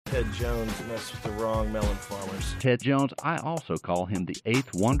Ted Jones messed with the wrong melon farmers. Ted Jones, I also call him the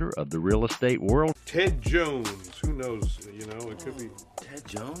eighth wonder of the real estate world. Ted Jones, who knows, it could be... Ted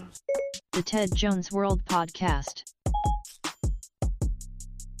Jones? The Ted Jones World Podcast.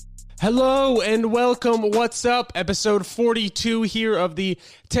 Hello and welcome. What's up? Episode 42 here of the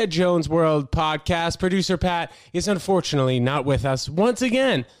Ted Jones World Podcast. Producer Pat is unfortunately not with us once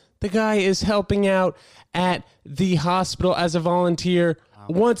again. The guy is helping out at the hospital as a volunteer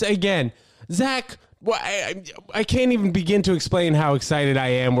once again. Zach, I can't even begin to explain how excited I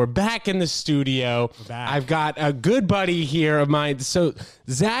am. We're back in the studio. I've got a good buddy here of mine. So,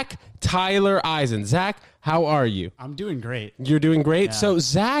 Zach Tyler Eisen. Zach, how are you? I'm doing great. You're doing great? Yeah. So,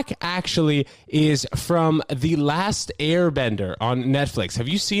 Zach actually is from The Last Airbender on Netflix. Have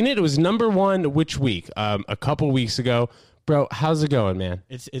you seen it? It was number one which week? A couple weeks ago. Bro, how's it going, man?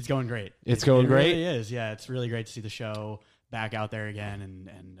 It's going great. It's going great? It really is. Yeah, it's really great to see the show back out there again,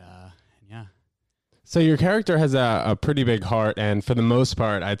 and yeah. So your character has a pretty big heart, and for the most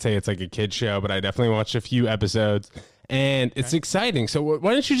part, I'd say it's like a kid show, but I definitely watched a few episodes, and it's exciting. So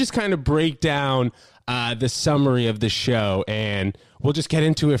why don't you just kind of break down the summary of the show, and we'll just get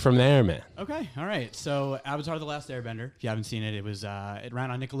into it from there, man. Okay, all right. So Avatar: The Last Airbender. If you haven't seen it, it was it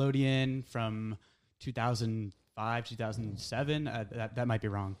ran on Nickelodeon from 2005, 2007. That might be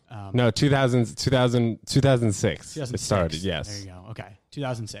wrong. No, 2006. It started, yes. There you go. Okay,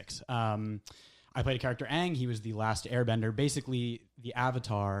 2006. I played a character, Aang. He was the last airbender. Basically, the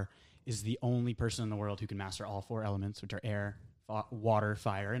Avatar is the only person in the world who can master all four elements, which are air, water,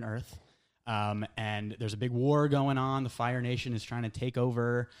 fire, and earth. And there's a big war going on. The Fire Nation is trying to take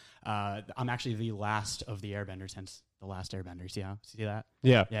over. I'm actually the last of the airbenders, hence the last airbender. See that?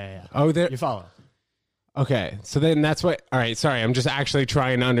 Yeah. Yeah. Oh, there. You follow. Okay, so then that's what. All right, sorry, I'm just actually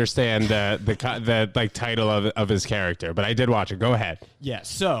trying to understand the like title of his character, but I did watch it. Go ahead. Yeah.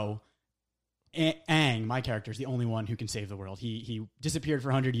 So Aang, my character, is the only one who can save the world. He disappeared for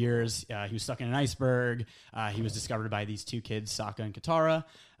 100 years. He was stuck in an iceberg. He was discovered by these two kids, Sokka and Katara.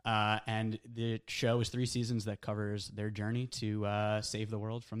 And the show is 3 seasons that covers their journey to save the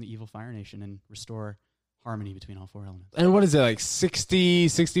world from the evil Fire Nation and restore harmony between all four elements. And what is it, like 60,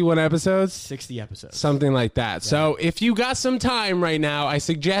 61 episodes? 60 episodes. Something like that. Yeah. So if you got some time right now, I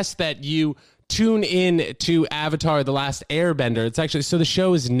suggest that you tune in to Avatar: The Last Airbender. It's actually, so the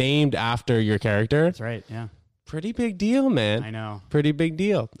show is named after your character. That's right, yeah. Pretty big deal, man. I know. Pretty big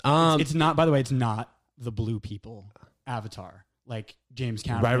deal. It's not, by the way, it's not the blue people Avatar, like James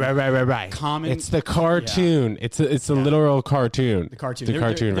Cameron. Right. It's the cartoon. Yeah. It's a literal cartoon. The cartoon. The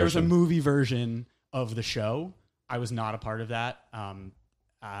cartoon there was a version. movie version of the show. I was not a part of that.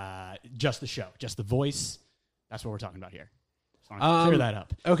 Just the show, just the voice. That's what we're talking about here. Just want to clear that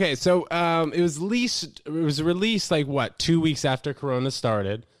up. Okay, so it was released like what, 2 weeks after Corona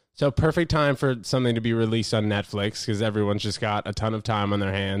started. So perfect time for something to be released on Netflix because everyone's just got a ton of time on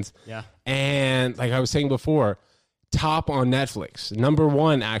their hands. Yeah. And like I was saying before, top on Netflix, number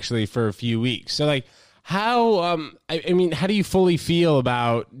one actually for a few weeks. So like, how I mean, how do you fully feel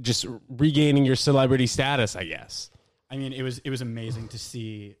about just regaining your celebrity status, I guess? I mean, it was amazing to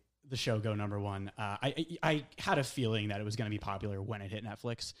see the show go number one. I had a feeling that it was going to be popular when it hit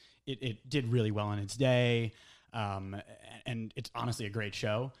Netflix. It did really well in its day. And it's honestly a great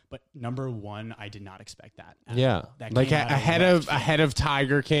show, but number one, I did not expect that. Yeah. That like ahead of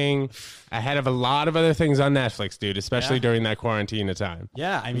Tiger King, ahead of a lot of other things on Netflix, dude, especially during that quarantine time.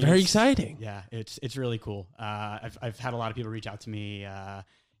 Yeah. I mean, very exciting. Yeah. It's really cool. I've had a lot of people reach out to me,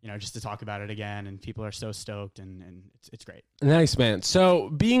 just to talk about it again, and people are so stoked, and it's great. Nice, man. So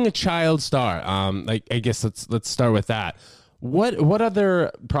being a child star, I guess let's start with that. What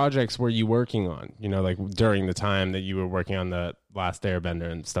other projects were you working on? Like during the time that you were working on The Last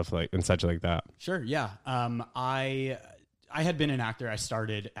Airbender and stuff and such like that. Sure, yeah. I had been an actor. I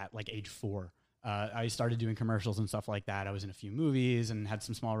started at like age 4. I started doing commercials and stuff like that. I was in a few movies and had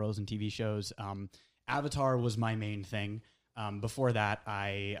some small roles in TV shows. Avatar was my main thing. Before that,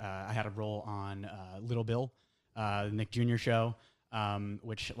 I had a role on Little Bill, the Nick Jr. show.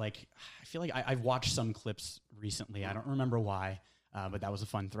 Which like I feel like I've watched some clips recently. I don't remember why, but that was a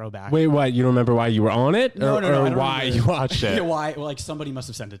fun throwback. Wait, what? You don't remember why you were on it, No, or why you watched it? Yeah, why? Well, like somebody must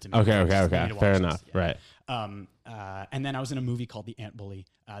have sent it to me. Okay. Fair enough. Yeah. Right. And then I was in a movie called The Ant Bully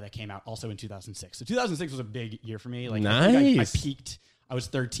that came out also in 2006. So 2006 was a big year for me. Like nice. I peaked. I was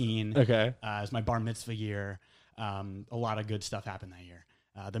 13. Okay. It was my bar mitzvah year. A lot of good stuff happened that year.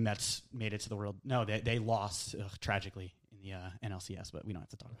 The Mets made it to the World. No, they lost tragically in the NLCS, but we don't have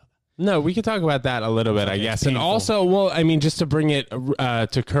to talk about that. No, we could talk about that a little bit, I guess. And also, well, I mean, just to bring it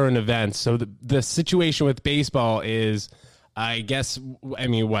to current events. So the situation with baseball is I guess, I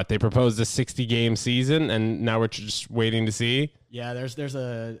mean, what, they proposed a 60-game season, and now we're just waiting to see? Yeah, there's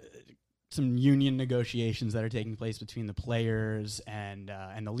some union negotiations that are taking place between the players and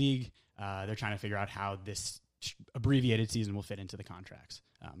the league. They're trying to figure out how this abbreviated season will fit into the contracts.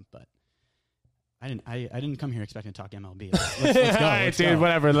 But I didn't come here expecting to talk MLB. Let's go. All right, dude,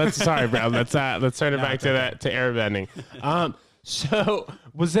 whatever. Sorry, bro. Let's turn it back to airbending. So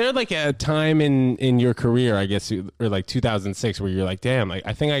was there like a time in your career, I guess, or like 2006, where you're like, damn, like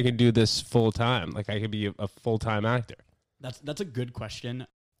I think I could do this full time. Like I could be a full-time actor. That's a good question.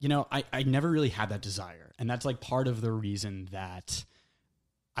 You know, I never really had that desire. And that's like part of the reason that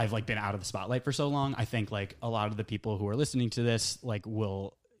I've like been out of the spotlight for so long. I think like a lot of the people who are listening to this, like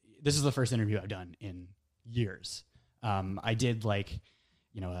this is the first interview I've done in years. I did like,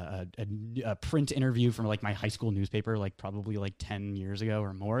 you know, a print interview from like my high school newspaper, like probably like 10 years ago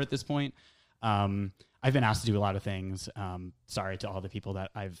or more at this point. I've been asked to do a lot of things. Sorry to all the people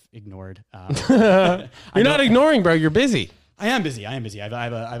that I've ignored. You're not ignoring, bro. You're busy. I am busy. I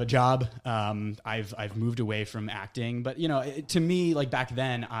have a job. I've moved away from acting, but you know, to me, like back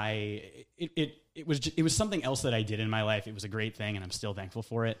then, it was something else that I did in my life. It was a great thing, and I'm still thankful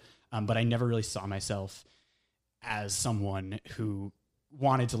for it. But I never really saw myself as someone who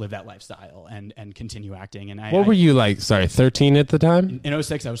wanted to live that lifestyle and continue acting. And what were you like? Sorry, 13 at the time? In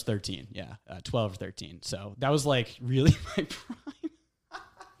 2006, I was 13. Yeah, 12 or 13. So that was like really my prime.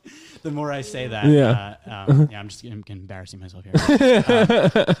 The more I say that, I'm just embarrassing myself here.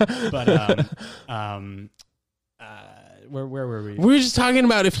 Where were we? We were just talking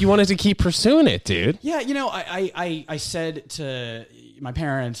about if you wanted to keep pursuing it, dude. Yeah, you know, I said to my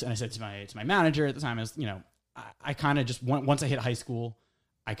parents and I said to my manager at the time, is, you know, I kind of just once I hit high school,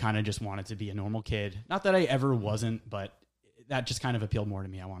 I kind of just wanted to be a normal kid. Not that I ever wasn't, but that just kind of appealed more to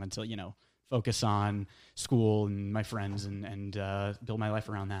me. I wanted to, you know, focus on school and my friends and build my life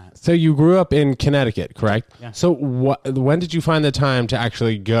around that. So you grew up in Connecticut, correct? Yeah. So when did you find the time to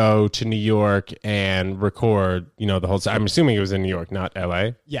actually go to New York and record, you know, the whole... I'm assuming it was in New York, not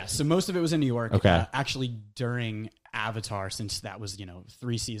LA? Yeah, so most of it was in New York. Okay. Actually, during Avatar, since that was, you know,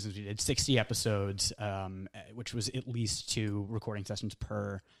 3 seasons, we did 60 episodes, which was at least 2 recording sessions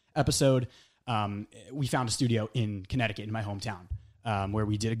per episode. We found a studio in Connecticut, in my hometown. Where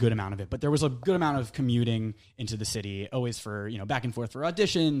we did a good amount of it, but there was a good amount of commuting into the city, always for, you know, back and forth for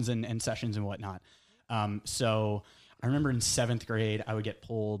auditions and sessions and whatnot. So I remember in 7th grade, I would get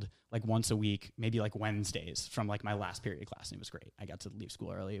pulled like once a week, maybe like Wednesdays from like my last period class. And it was great. I got to leave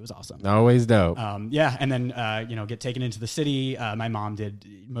school early. It was awesome. Always dope. Yeah. And then, you know, get taken into the city. My mom did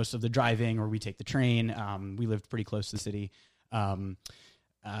most of the driving, or we take the train. We lived pretty close to the city.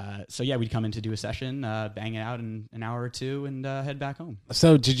 So yeah, we'd come in to do a session, bang it out in an hour or 2 and head back home.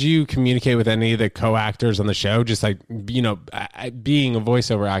 So did you communicate with any of the co-actors on the show? Just like, you know, being a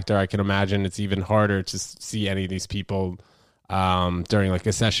voiceover actor, I can imagine it's even harder to see any of these people during like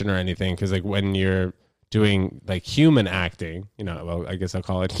a session or anything. Cause like when you're doing like human acting, you know, well, I guess I'll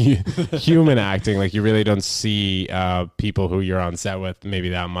call it human acting. Like you really don't see people who you're on set with maybe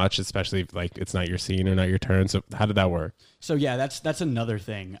that much, especially if like it's not your scene or not your turn. So how did that work? So yeah, that's another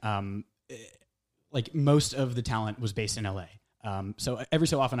thing. Like most of the talent was based in LA. So every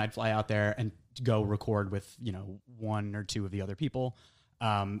so often I'd fly out there and go record with, you know, 1 or 2 of the other people.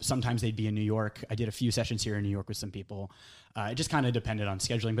 Sometimes they'd be in New York. I did a few sessions here in New York with some people. It just kind of depended on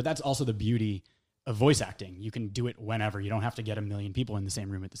scheduling, but that's also the beauty of voice acting. You can do it whenever. You don't have to get a million people in the same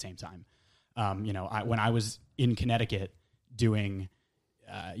room at the same time. You know, when I was in Connecticut doing,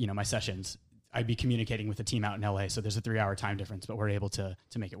 you know, my sessions, I'd be communicating with the team out in LA. So there's a 3-hour time difference, but we're able to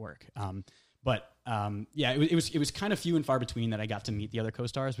make it work. Yeah, it was kind of few and far between that I got to meet the other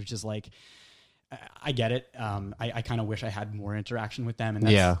co-stars, which is like, I get it. I kind of wish I had more interaction with them. And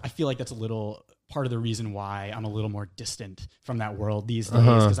that's, I feel like that's a little part of the reason why I'm a little more distant from that world these days.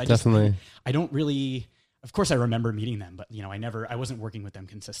 Because I don't really, of course I remember meeting them, but you know, I wasn't working with them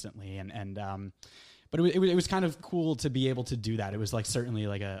consistently. But it was kind of cool to be able to do that. It was like certainly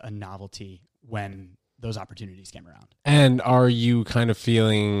like a novelty when those opportunities came around. And are you kind of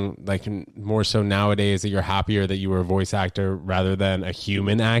feeling like more so nowadays that you're happier that you were a voice actor rather than a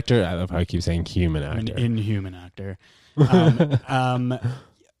human actor? I love how I keep saying human actor. An inhuman actor.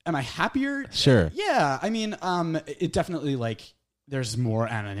 Am I happier? Sure. Yeah. I mean, it definitely like there's more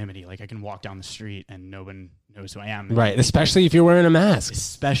anonymity. Like I can walk down the street and no one knows who I am. Right. Especially if you're wearing a mask.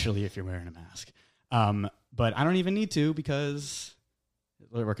 But I don't even need to because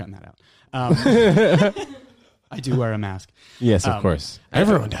we're cutting that out. I do wear a mask. Yes, of course.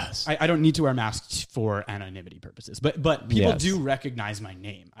 Everyone does. I don't need to wear masks for anonymity purposes, but people do recognize my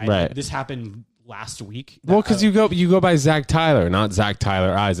name. This happened last week. Well, because you go by Zach Tyler, not Zach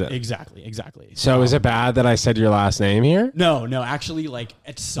Tyler Eisen. Exactly. So is it bad that I said your last name here? No, actually, like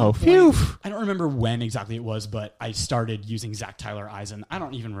at some point, phew. I don't remember when exactly it was, but I started using Zach Tyler Eisen. I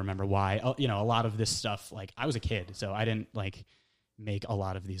don't even remember why. A lot of this stuff, like I was a kid, so I didn't like make a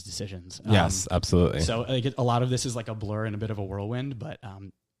lot of these decisions. Yes, absolutely. So like, a lot of this is like a blur and a bit of a whirlwind, but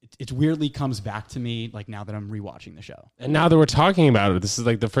it weirdly comes back to me like now that I'm rewatching the show. And now that we're talking about it, this is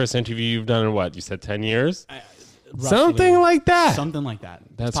like the first interview you've done in what? You said 10 years? Roughly, Something like that. Something like that.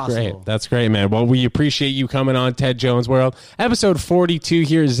 That's It's possible. great. That's great, man. Well, we appreciate you coming on Ted Jones World. Episode 42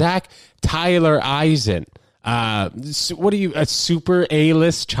 here, Zach Tyler Eisen. What are you, a super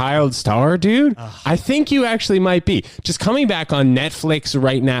A-list child star, dude? I think you actually might be. Just coming back on Netflix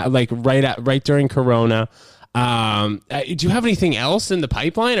right now, like right during Corona. Do you have anything else in the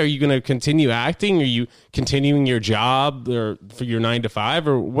pipeline? Are you going to continue acting? Are you continuing your job or for your 9 to 5,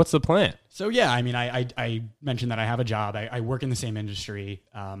 or what's the plan? So yeah, I mean, I mentioned that I have a job. I work in the same industry.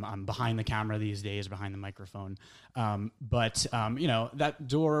 I'm behind the camera these days, behind the microphone. But that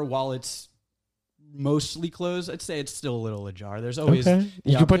door, while it's mostly closed, I'd say it's still a little ajar. There's always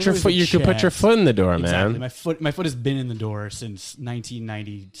you can put your foot. You can put your foot in the door, exactly. man. My foot has been in the door since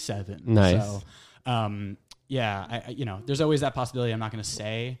 1997. Nice. So, there's always that possibility. I'm not going to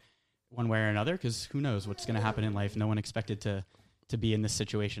say one way or another because who knows what's going to happen in life. No one expected to be in this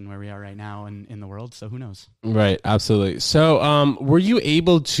situation where we are right now in the world. So who knows? Right. Absolutely. So, were you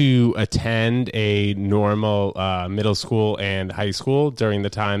able to attend a normal middle school and high school during the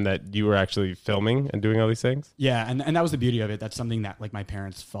time that you were actually filming and doing all these things? Yeah. And that was the beauty of it. That's something that like my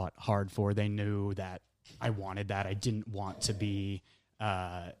parents fought hard for. They knew that I wanted that. I didn't want to be,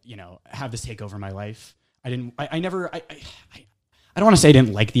 have this take over my life. I don't want to say I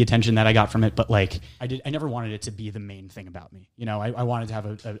didn't like the attention that I got from it, but like I never wanted it to be the main thing about me. I wanted to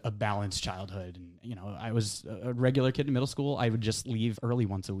have a balanced childhood, and I was a regular kid in middle school. I would just leave early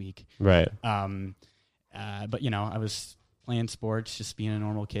once a week. Right. But I was playing sports, just being a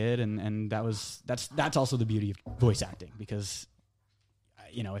normal kid, and that's also the beauty of voice acting because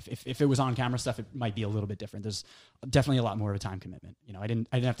if it was on camera stuff, it might be a little bit different. There's definitely a lot more of a time commitment. I didn't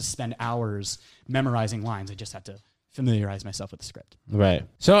have to spend hours memorizing lines. I just had to familiarize myself with the script. Right.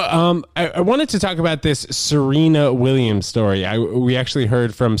 So I wanted to talk about this Serena Williams story. We actually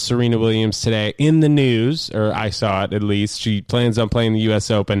heard from Serena Williams today in the news, or I saw it at least. She plans on playing the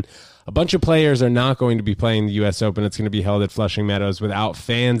U.S. Open. A bunch of players are not going to be playing the U.S. Open. It's going to be held at Flushing Meadows without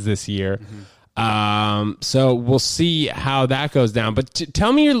fans this year. Mm-hmm. So we'll see how that goes down. But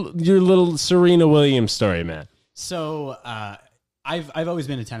tell me your little Serena Williams story, man. So I've always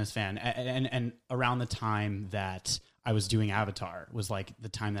been a tennis fan, and around the time that I was doing Avatar was like the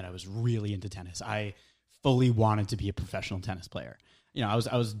time that I was really into tennis. I fully wanted to be a professional tennis player. I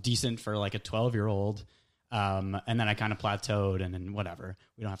was decent for like a 12-year-old, and then I kind of plateaued, and then whatever.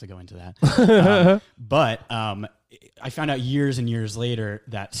 We don't have to go into that. But I found out years and years later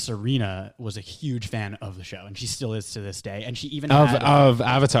that Serena was a huge fan of the show, and she still is to this day. And she even of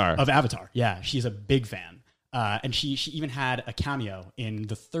Avatar. Of Avatar, yeah, she's a big fan. And she even had a cameo in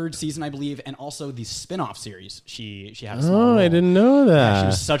the 3rd season, I believe, and also the spin-off series. She had a small role. I didn't know that. Yeah, she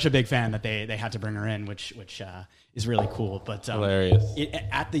was such a big fan that they had to bring her in, which is really cool. But hilarious.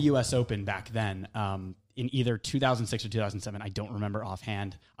 At the U.S. Open back then, in either 2006 or 2007, I don't remember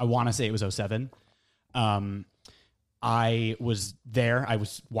offhand. I want to say it was 2007. I was there. I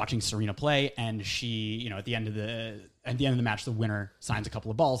was watching Serena play, and she, at the end of the match, the winner signs a couple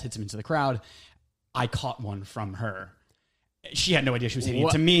of balls, hits them into the crowd. I caught one from her. She had no idea she was hitting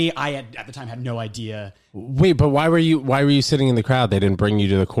it. To me, I at the time had no idea. Wait, but why were you sitting in the crowd? They didn't bring you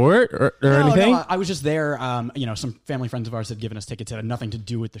to the court or anything? No, I was just there. Some family friends of ours had given us tickets that had nothing to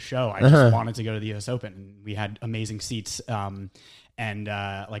do with the show. I just wanted to go to the U.S. Open, and we had amazing seats. I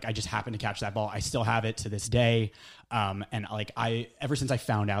just happened to catch that ball. I still have it to this day. Ever since I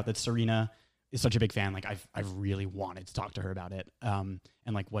found out that Serena is such a big fan, I've really wanted to talk to her about it.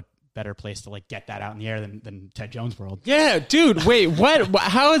 What better place to get that out in the air than Ted Jones World. Yeah, dude. Wait, what?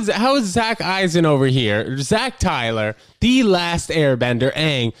 How is Zach Eisen over here? Zach Tyler, the last Airbender,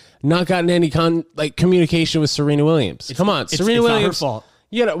 Aang, not gotten any communication with Serena Williams. Come on, Serena Williams. It's not her fault.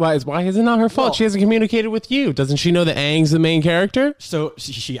 Yeah, why is it not her fault? Well, she hasn't communicated with you. Doesn't she know that Aang's the main character? So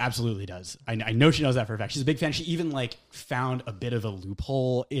she absolutely does. I know she knows that for a fact. She's a big fan. She even found a bit of a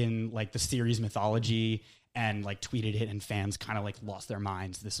loophole in the series mythology and tweeted it, and fans kind of lost their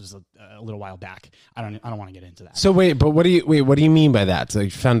minds. This was a little while back. I don't want to get into that. So wait, but what do you mean by that? So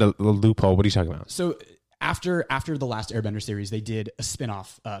you found a loophole. What are you talking about? So after the last Airbender series, they did a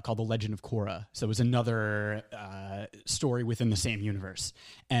spinoff called The Legend of Korra. So it was another story within the same universe,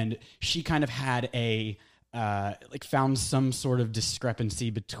 and she kind of had a found some sort of discrepancy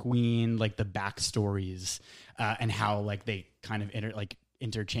between like the backstories and how like they kind of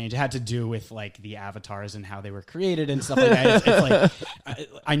interchange. It had to do with like the avatars and how they were created and stuff like that. It's like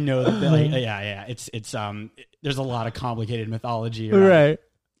I know that like, yeah. It's there's a lot of complicated mythology around Right. it.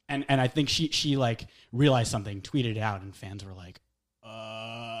 And I think she like realized something, tweeted it out, and fans were like,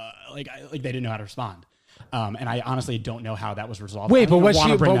 they didn't know how to respond. And I honestly don't know how that was resolved. Wait, but was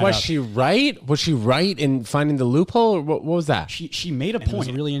she she right? Was she right in finding the loophole, or what was that? She made a point. It was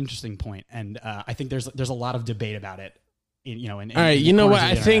a really interesting point, and I think there's a lot of debate about it. All right, you know what?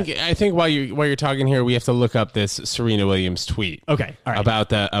 I think while you're talking here, we have to look up this Serena Williams tweet. Okay, all right.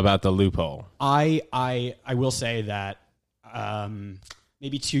 About the loophole. I will say that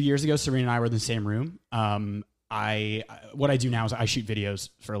maybe 2 years ago, Serena and I were in the same room. What I do now is I shoot videos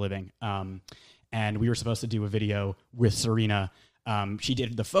for a living. And we were supposed to do a video with Serena. She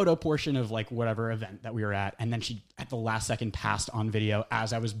did the photo portion of like whatever event that we were at, and then she at the last second passed on video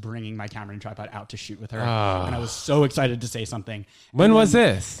as I was bringing my camera and tripod out to shoot with her. And I was so excited to say something. When was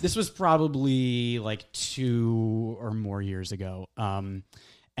this? This was probably like 2 or more years ago.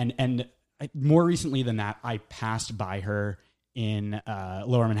 And more recently than that, I passed by her in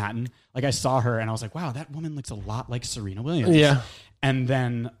Lower Manhattan. Like I saw her and I was like, wow, that woman looks a lot like Serena Williams. Yeah. And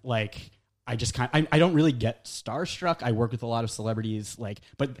then like I just I don't really get starstruck. I work with a lot of celebrities,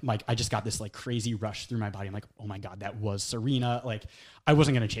 but I just got this like crazy rush through my body. I'm like, oh my God, that was Serena. Like I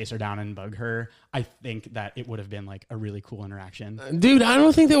wasn't going to chase her down and bug her. I think that it would have been like a really cool interaction. Dude, I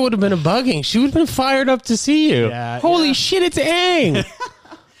don't think that would have been a bugging. She would have been fired up to see you. Yeah, Holy shit, it's Aang.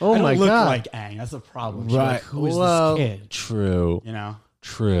 Oh I don't my look God. like Aang. That's the problem. She's Right. like, who is this kid? True. You know?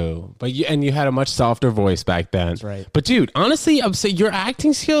 True, but you had a much softer voice back then. That's right. But dude, honestly, I would say your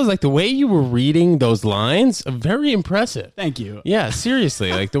acting skills, like the way you were reading those lines, are very impressive. Thank you. Yeah,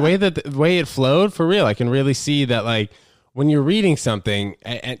 seriously, like the way it flowed, for real. I can really see that, like when you're reading something,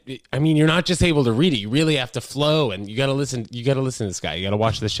 I mean, you're not just able to read it; you really have to flow, and you got to listen. You got to listen to this guy. You got to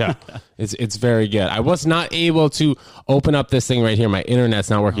watch the show. It's very good. I was not able to open up this thing right here. My internet's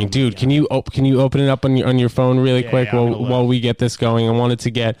not working, dude. Can you open it up on your phone really quick while we get this going? I wanted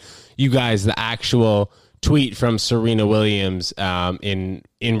to get you guys the actual tweet from Serena Williams in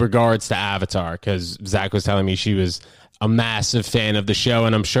regards to Avatar, because Zach was telling me she was a massive fan of the show,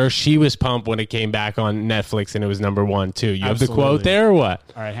 and I'm sure she was pumped when it came back on Netflix and it was #1 too. You have the quote there or what?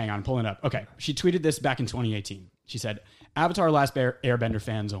 All right, hang on, I'm pulling it up. Okay, she tweeted this back in 2018. She said, "Avatar: Last Airbender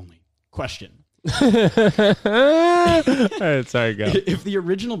fans only. Question." All right, sorry, go. If the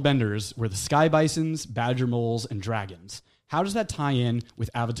original benders were the sky bisons, badger moles, and dragons, how does that tie in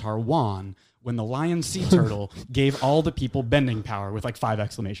with Avatar 1 when the lion sea turtle gave all the people bending power with like 5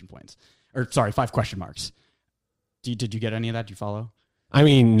 exclamation points? Or sorry, 5 question marks. Did you get any of that? Do you follow? I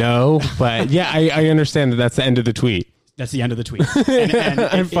mean, no, but yeah, I understand that that's the end of the tweet. That's the end of the tweet. And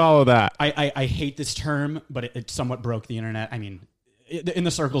I follow that. I hate this term, but it somewhat broke the internet. I mean, in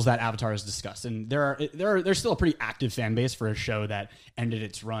the circles that Avatar has discussed, and there's still a pretty active fan base for a show that ended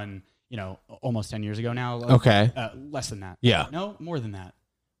its run, almost 10 years ago now. Okay. Less than that. Yeah. No, more than that.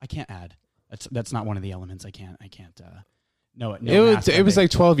 I can't add. That's not one of the elements. I can't. No. It was like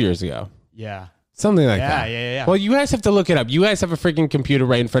 12 years ago. Yeah. Something like that. Yeah. Well, you guys have to look it up. You guys have a freaking computer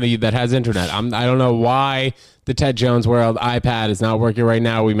right in front of you that has internet. I don't know why the Ted Jones World iPad is not working right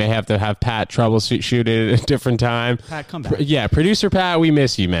now. We may have to have Pat troubleshoot it at a different time. Pat, come back. Yeah, producer Pat, we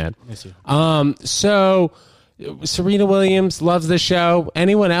miss you, man. Miss you. So Serena Williams loves the show.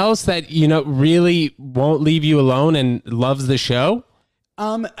 Anyone else that really won't leave you alone and loves the show?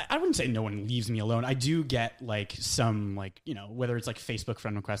 I wouldn't say no one leaves me alone. I do get some whether it's like Facebook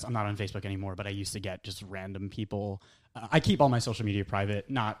friend requests. I'm not on Facebook anymore, but I used to get just random people. I keep all my social media private,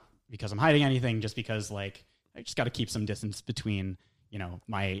 not because I'm hiding anything, just because I just got to keep some distance between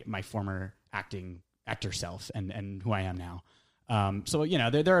my former actor self and who I am now. So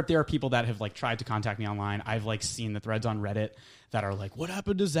there are people that have tried to contact me online. I've seen the threads on Reddit that are what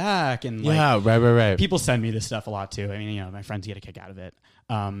happened to Zach? And right. People send me this stuff a lot too. I mean, my friends get a kick out of it.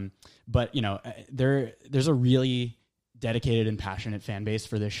 But there's a really dedicated and passionate fan base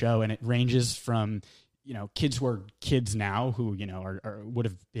for this show, and it ranges from kids who are kids now who are would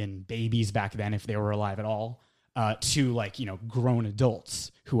have been babies back then if they were alive at all. To grown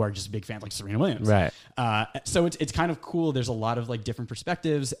adults who are just big fans like Serena Williams. Right. So it's kind of cool. There's a lot of different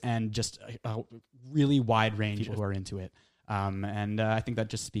perspectives and just a really wide range who are into it. And I think that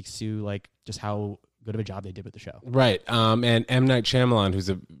just speaks to just how good of a job they did with the show. Right. And M. Night Shyamalan, who's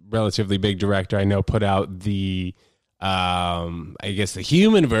a relatively big director I know, put out the I guess the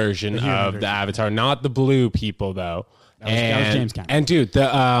human version of the Avatar, not the blue people though. That was James Cameron. And dude,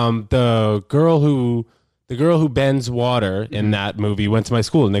 the girl who bends water in that movie went to my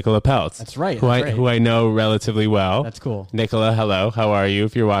school, Nicola Peltz. That's right. Who I know relatively well. That's cool. Nicola, hello. How are you?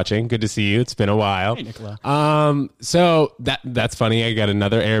 If you're watching, good to see you. It's been a while. Hey, Nicola. So that's funny. I got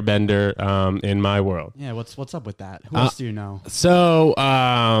another Airbender in my world. Yeah, what's up with that? Who else do you know? So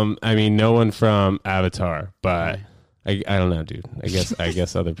I mean, no one from Avatar, but I don't know, dude. I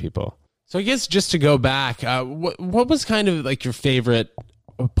guess other people. So I guess just to go back, what was kind of like your favorite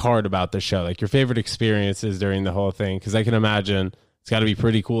part about the show, like your favorite experiences during the whole thing? Because I can imagine it's got to be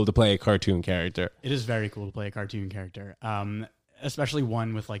pretty cool to play a cartoon character. It is very cool to play a cartoon character, especially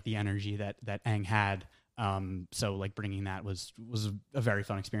one with like the energy that Aang had. So like bringing that was a very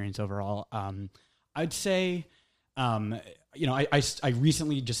fun experience overall. I'd say, I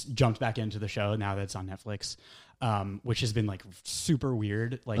recently just jumped back into the show now that it's on Netflix, which has been like super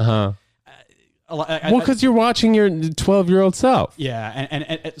weird. Like, well, because you're watching your 12-year-old self. Yeah,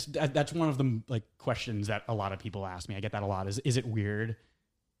 and that's one of the like questions that a lot of people ask me. I get that a lot. Is it weird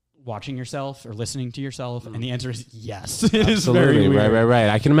watching yourself or listening to yourself? And the answer is yes. It is very weird. Right.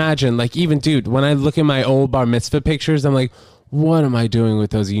 I can imagine. Like even, dude, when I look at my old bar mitzvah pictures, I'm like, what am I doing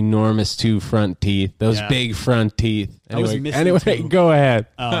with those enormous 2 front teeth? Those big front teeth. Anyway, go ahead.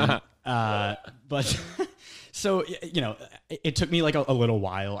 But so, it took me like a little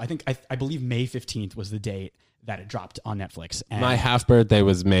while. I believe May 15th was the date that it dropped on Netflix. And my half birthday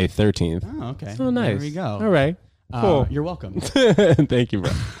was May 13th. Oh, okay. Oh, nice. There we go. All right. Cool. You're welcome. Thank you,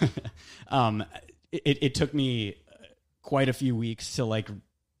 bro. It took me quite a few weeks to like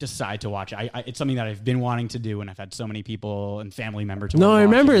decide to watch it. It's something that I've been wanting to do, and I've had so many people and family members. No, I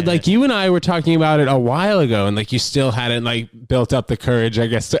remember like you and I were talking about it a while ago, and like you still hadn't like built up the courage, I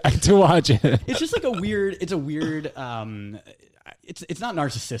guess, to watch it. It's just like a weird. It's not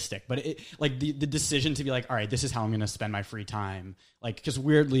narcissistic, but like the decision to be like, all right, this is how I'm going to spend my free time. Like, because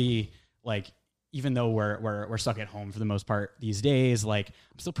weirdly, like even though we're stuck at home for the most part these days, like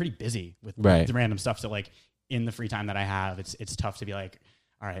I'm still pretty busy with the random stuff. So like in the free time that I have, it's tough to be like,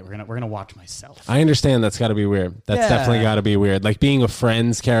 all right, we're gonna watch myself. I understand that's got to be weird. That's definitely got to be weird. Like being a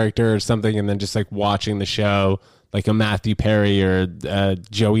Friends character or something, and then just like watching the show, like a Matthew Perry or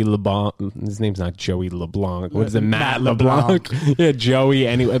Joey LeBlanc. His name's not Joey LeBlanc. What is it? Matt LeBlanc. Yeah, Joey.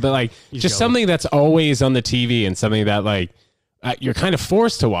 Anyway, but like just Joey. Something that's always on the TV and something that like you're kind of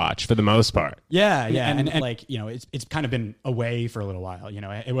forced to watch for the most part. Yeah. And like, it's kind of been away for a little while.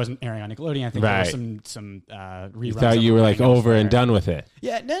 It wasn't airing on Nickelodeon. I think there was some reruns. You thought you were like over and done with it.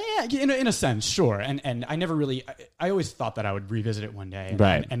 Yeah, in a sense, sure. And I never really, I always thought that I would revisit it one day.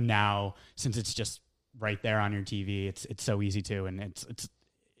 Right. And now, since it's just right there on your TV, it's so easy to, and it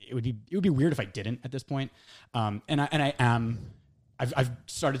would be weird if I didn't at this point. I've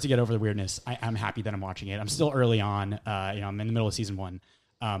started to get over the weirdness. I'm happy that I'm watching it. I'm still early on. I'm in the middle of season 1.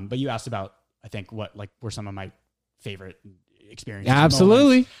 But you asked about, I think, what like were some of my favorite experiences.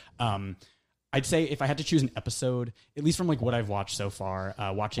 Absolutely. I'd say if I had to choose an episode, at least from like what I've watched so far,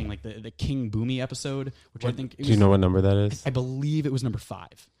 watching like the King Boomy episode, which I think do you know what number that is? I believe it was number 5.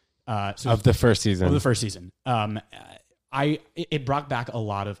 Of the first season. Of the first season. It brought back a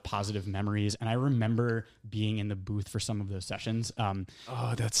lot of positive memories, and I remember being in the booth for some of those sessions.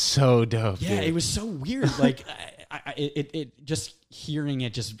 Oh, that's so dope. Yeah, dude. It was so weird. Like, it just hearing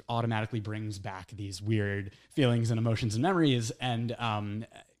it just automatically brings back these weird feelings and emotions and memories. And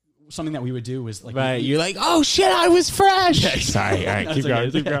something that we would do was like, you're like, oh shit, I was fresh. Yeah, sorry, all right, keep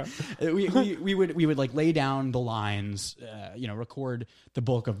going. We would like lay down the lines, record the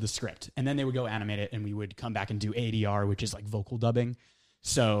bulk of the script, and then they would go animate it, and we would come back and do ADR, which is like vocal dubbing.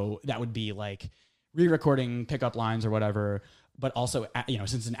 So that would be like re-recording pickup lines or whatever, but also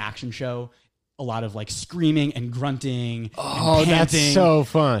since it's an action show, a lot of like screaming and grunting. Oh, and that's so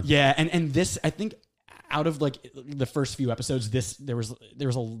fun. Yeah, and this, I think, out of like the first few episodes, there was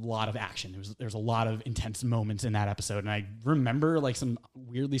a lot of action. There's a lot of intense moments in that episode, and I remember like some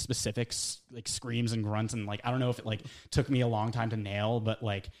weirdly specific like screams and grunts, and like I don't know if it like took me a long time to nail, but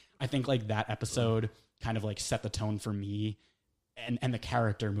like I think like that episode kind of like set the tone for me and the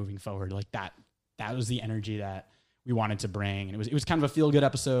character moving forward. Like that was the energy that we wanted to bring, and it was kind of a feel good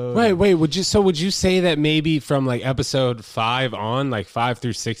episode. Wait, would you say that maybe from like episode 5 on, like 5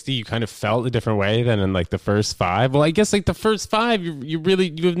 through 60, you kind of felt a different way than in like the first 5? Well, I guess like the first 5, you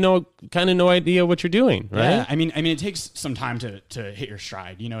have no idea what you're doing, right? Yeah, I mean, it takes some time to hit your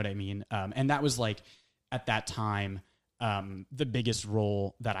stride. You know what I mean? And that was like at that time the biggest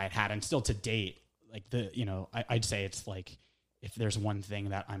role that I'd had, and still to date, like I'd say it's like if there's one thing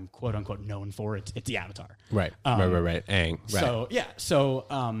that I'm quote unquote known for, it's the Avatar. Right. Right. Aang. Right. So yeah,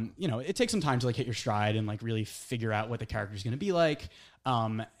 you know, it takes some time to like hit your stride and like really figure out what the character's going to be like,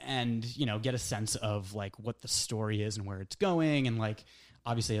 and you know, get a sense of like what the story is and where it's going, and like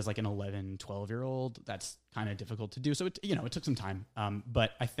obviously as like an 11, 12-year-old, that's kind of difficult to do. So it, you know, it took some time,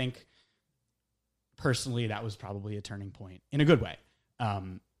 but I think personally that was probably a turning point in a good way.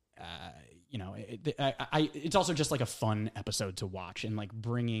 You know, it's also just like a fun episode to watch, and like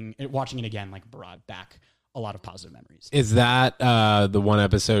watching it again like brought back a lot of positive memories. Is that the one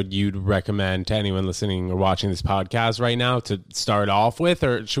episode you'd recommend to anyone listening or watching this podcast right now to start off with,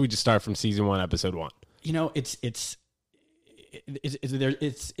 or should we just start from season 1, episode 1? You know, it's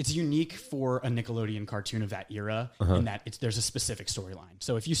unique for a Nickelodeon cartoon of that era, in that there's a specific storyline.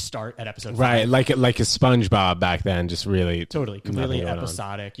 So if you start at episode 5, right, like a SpongeBob back then, just really completely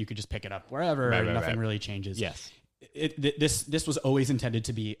episodic, you could just pick it up wherever, nothing really changes. Yes, this was always intended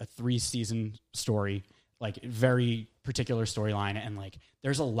to be a 3-season story, like very particular storyline, and like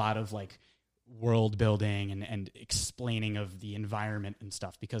there's a lot of like world building and explaining of the environment and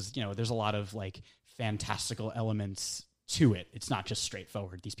stuff, because you know there's a lot of like fantastical elements to it. It's not just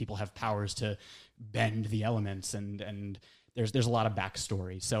straightforward. These people have powers to bend the elements, and there's a lot of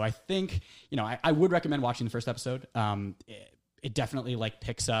backstory. So I think, you know, I would recommend watching the first episode. It definitely like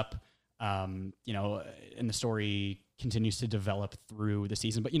picks up, you know, and the story continues to develop through the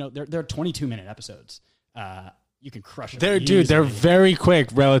season. But you know, they're 22-minute episodes. You can crush it. They're very quick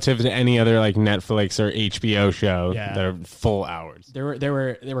relative to any other like Netflix or HBO show. Yeah. They're full hours. There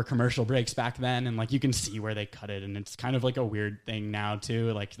were commercial breaks back then, and like you can see where they cut it, and it's kind of like a weird thing now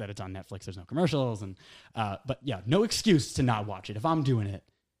too, like that it's on Netflix. There's no commercials, and but yeah, no excuse to not watch it. If I'm doing it,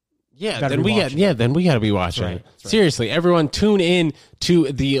 then we got to be watching. That's right. Seriously, everyone, tune in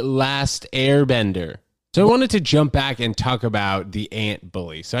to The Last Airbender. So I wanted to jump back and talk about The Ant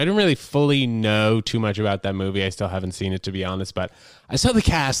Bully. So I didn't really fully know too much about that movie. I still haven't seen it, to be honest, but I saw the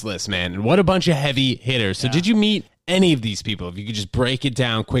cast list, man, and what a bunch of heavy hitters. So did you meet any of these people? If you could just break it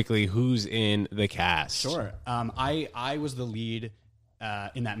down quickly, who's in the cast? Sure. I was the lead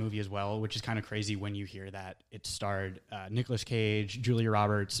in that movie as well, which is kind of crazy when you hear that it starred Nicolas Cage, Julia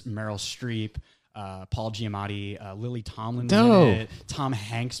Roberts, Meryl Streep, Paul Giamatti, Lily Tomlin was in it. Tom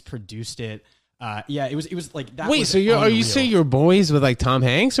Hanks produced it. Yeah, it was like that. Wait, so are you saying you're boys with like Tom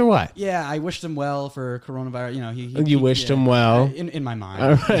Hanks or what? Yeah, I wished him well for coronavirus. You know, you wished him well in my mind.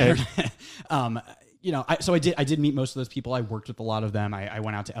 All right. You know, I did meet most of those people. I worked with a lot of them. I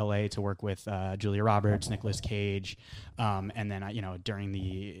went out to LA to work with Julia Roberts, Nicolas Cage, and then you know, during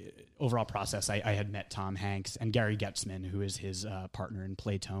the overall process, I had met Tom Hanks and Gary Getzman, who is his partner in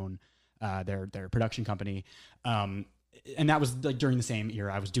Playtone, their production company. And that was like during the same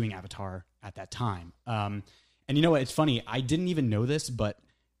era I was doing Avatar at that time. And you know what? It's funny. I didn't even know this, but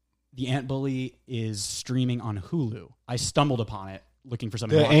The Ant Bully is streaming on Hulu. I stumbled upon it looking for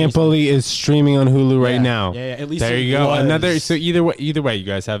something. The Ant Bully is streaming on Hulu right now. Yeah, at least there you go. Either way, you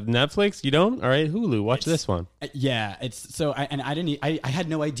guys have Netflix. You don't? All right, Hulu. Watch this one. Yeah, it's so. I had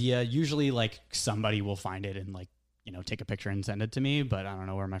no idea. Usually, like somebody will find it and like, you know, take a picture and send it to me, but I don't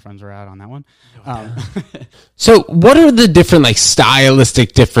know where my friends were at on that one. So what are the different like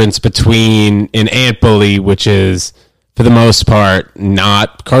stylistic difference between an Ant Bully, which is for the most part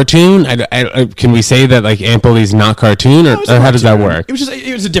not cartoon? Can we say that like Ant Bully's not cartoon, or how does that work?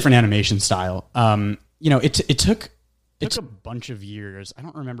 It was a different animation style. You know, it took a bunch of years. I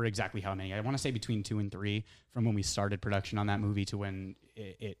don't remember exactly how many. I want to say between 2 and 3 from when we started production on that movie to when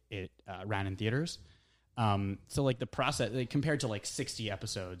it ran in theaters. So like the process, like, compared to like 60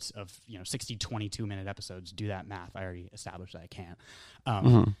 episodes of, you know, 60 22-minute episodes, do that math. I already established that I can't.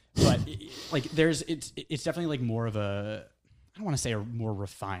 But like it's definitely like more of a, I don't want to say a more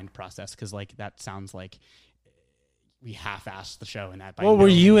refined process, because like that sounds like we half-assed the show in that. Well, were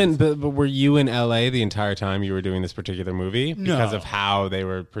you in LA the entire time you were doing this particular movie because of how they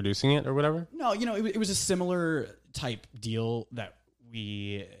were producing it or whatever? No, you know, it was a similar type deal that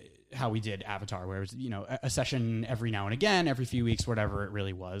how we did Avatar, where it was, you know, a session every now and again, every few weeks, whatever it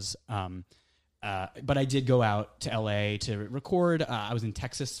really was. But I did go out to LA to record. I was in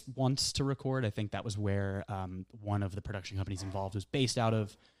Texas once to record. I think that was where one of the production companies involved was based out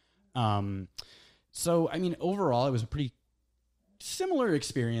of. So, I mean, overall, it was a pretty similar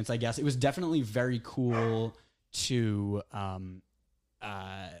experience, I guess. It was definitely very cool to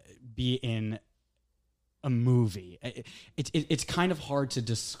be in a movie. It's kind of hard to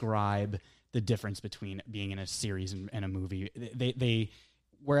describe the difference between being in a series and a movie. They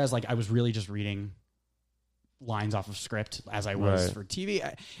whereas like I was really just reading lines off of script as I was Right. for TV.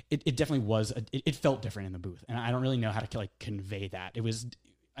 It definitely was. It felt different in the booth, and I don't really know how to like convey that.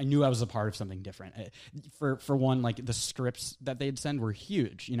 I knew I was a part of something different. For one, like the scripts that they'd send were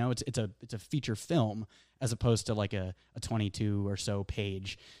huge. You know, it's a feature film as opposed to like a 22 or so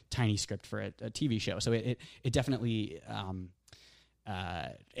page tiny script for a TV show. So it definitely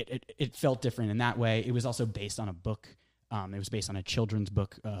it felt different in that way. It was also based on a book. It was based on a children's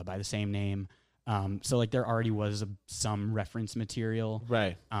book by the same name. So like there already was some reference material.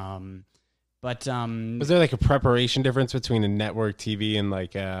 Right. But Was there like a preparation difference between a network TV and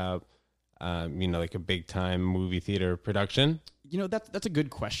like a, like a big time movie theater production? you know, that's a good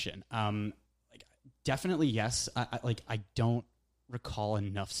question. Like definitely yes. I don't recall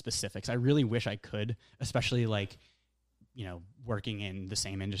enough specifics. I really wish I could, especially like, you know, working in the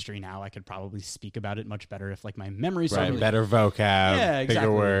same industry now, I could probably speak about it much better if like my memory's Right, better vocab, yeah, exactly.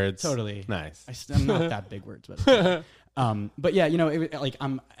 bigger words. Totally. Nice. I'm not that big words, but yeah, you know, like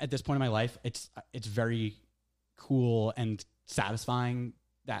I'm at this point in my life, it's very cool and satisfying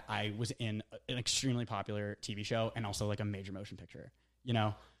that I was in an extremely popular TV show and also like a major motion picture, you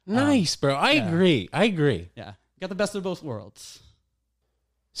know? Nice, bro. I agree. Yeah. Got the best of both worlds.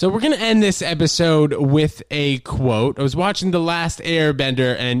 So we're going to end this episode with a quote. I was watching The Last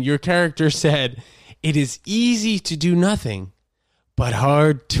Airbender, and your character said, "It is easy to do nothing, but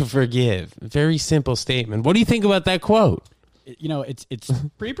hard to forgive." Very simple statement. What do you think about that quote? You know, it's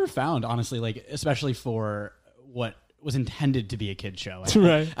pretty profound, honestly, like, especially for what was intended to be a kid's show.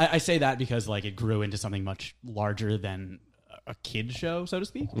 Right. I say that because, like, it grew into something much larger than a kid's show, so to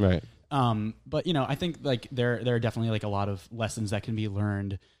speak. Right. But you know, I think like there are definitely like a lot of lessons that can be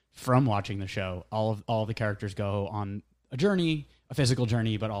learned from watching the show. All of the characters go on a journey, a physical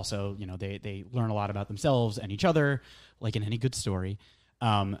journey, but also, you know, they learn a lot about themselves and each other, like in any good story.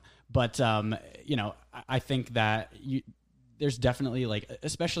 But you know, I think that there's definitely like,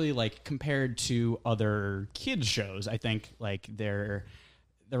 especially like compared to other kids shows, I think like there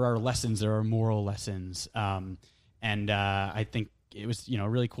are lessons, there are moral lessons. And I think it was, you know,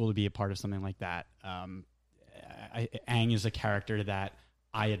 really cool to be a part of something like that. Aang is a character that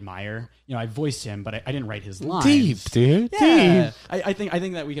I admire. You know, I voiced him, but I didn't write his lines. Deep, dude. Yeah. Deep. I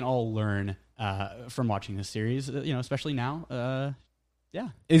think that we can all learn from watching this series. You know, especially now. Yeah.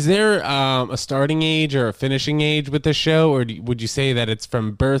 Is there a starting age or a finishing age with the show, or would you say that it's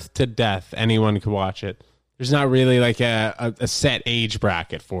from birth to death? Anyone could watch it. There's not really like a set age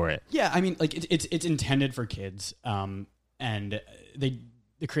bracket for it. Yeah, I mean, like it's intended for kids, and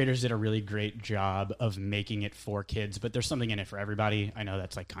the creators did a really great job of making it for kids. But there's something in it for everybody. I know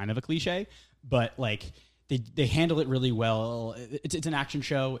that's like kind of a cliche, but like they handle it really well. It's an action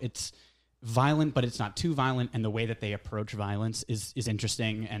show. It's violent, but it's not too violent, and the way that they approach violence is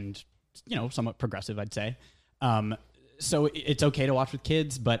interesting and, you know, somewhat progressive, I'd say. So it's okay to watch with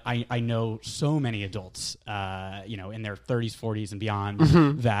kids, but I know so many adults, you know, in their 30s, 40s, and beyond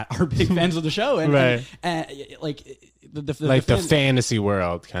that are big fans of the show, and, Right. and like the fantasy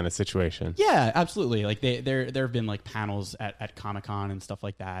world kind of situation. Yeah, absolutely. Like there have been like panels at Comic-Con and stuff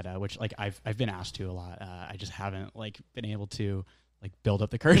like that, which like I've been asked to a lot. I just haven't like been able to like build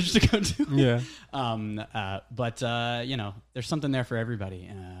up the courage to go to. Yeah. But you know, there's something there for everybody.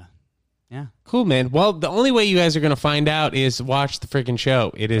 Yeah. Cool, man. Well, the only way you guys are going to find out is watch the freaking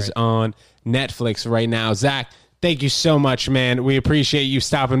show. It is on Netflix right now. Zach, thank you so much, man. We appreciate you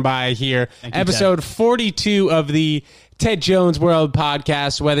stopping by here. Thank you, Episode 42 of the Ted Jones World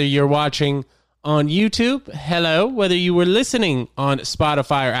podcast. Whether you're watching on YouTube, hello. Whether you were listening on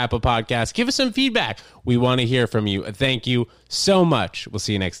Spotify or Apple Podcasts, give us some feedback. We want to hear from you. Thank you so much. We'll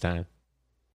see you next time.